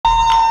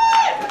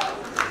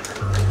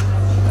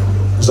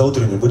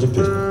Заутреня будем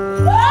петь?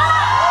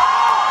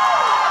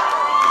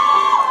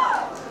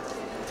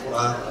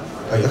 Ура!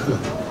 Поехали!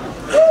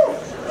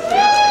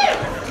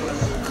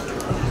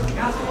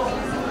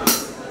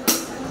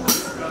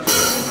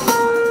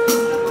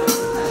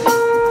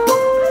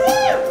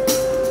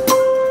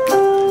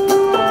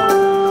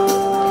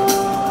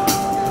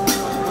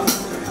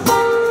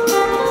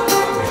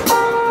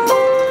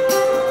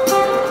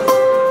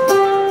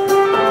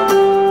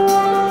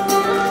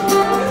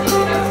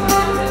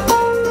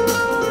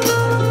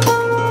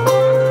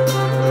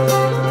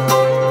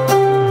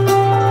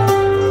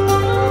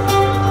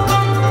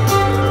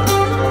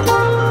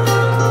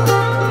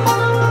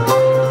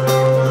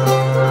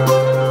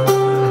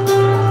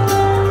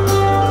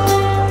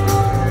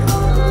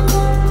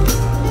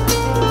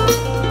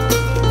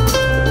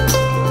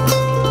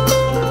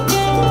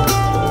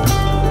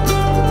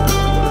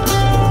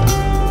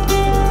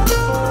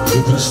 И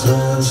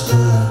пространство,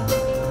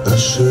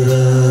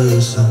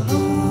 расширяясь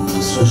само,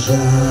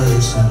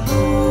 сужаясь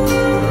само.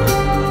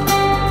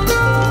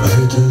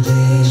 Этот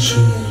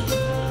вечер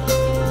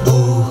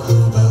Бог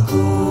глубоко,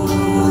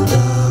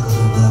 так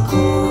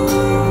глубоко.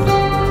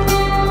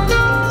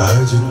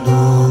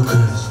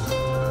 Одинокость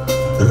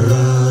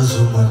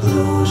разума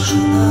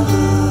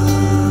брошенного.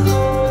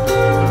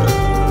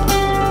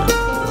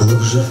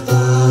 Глубже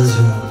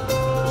впадем,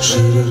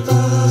 шире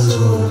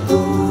пазл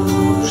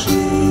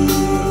Божий.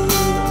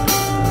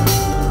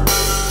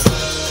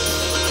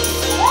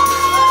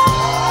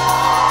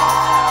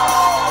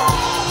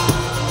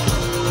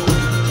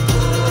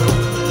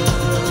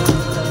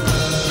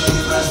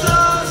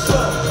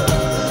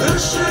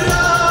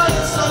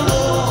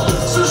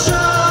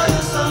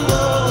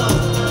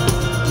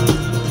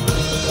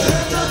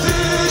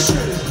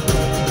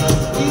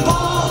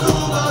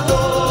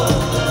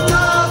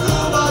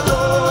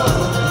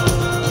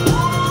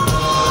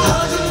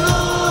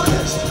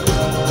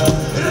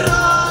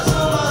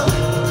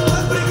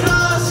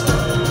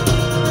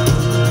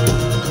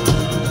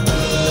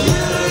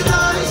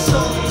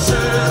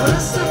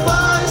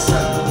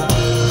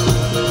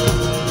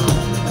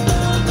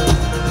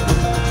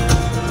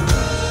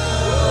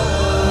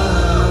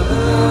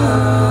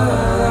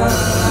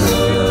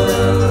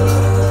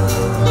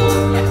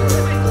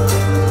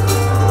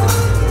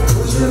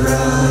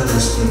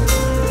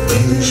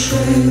 И дыши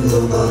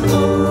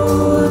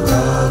глубоко,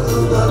 так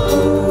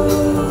глубоко.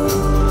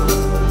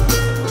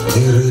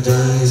 Не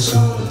рыдай,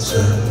 солнце,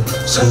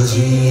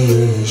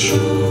 сходи еще,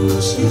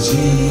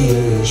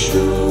 свети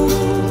еще.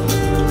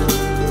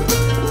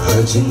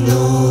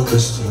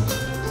 Одинокости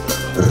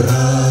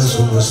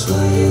разума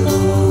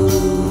своего.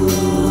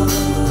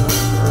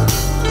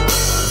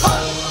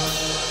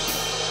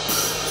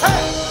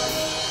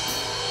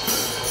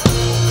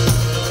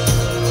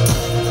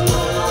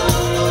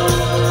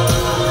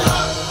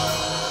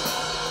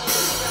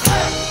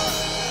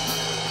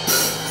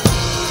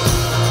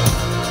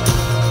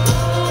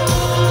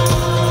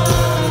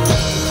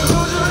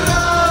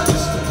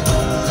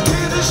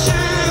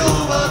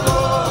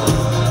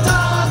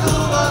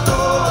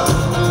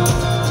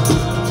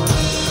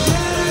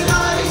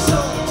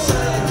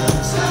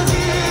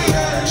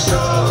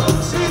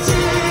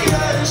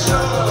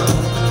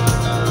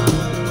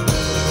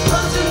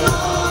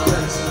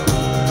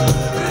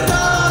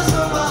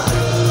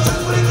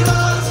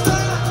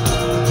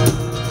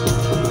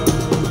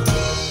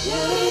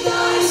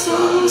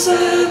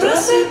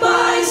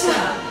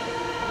 Просыпайся!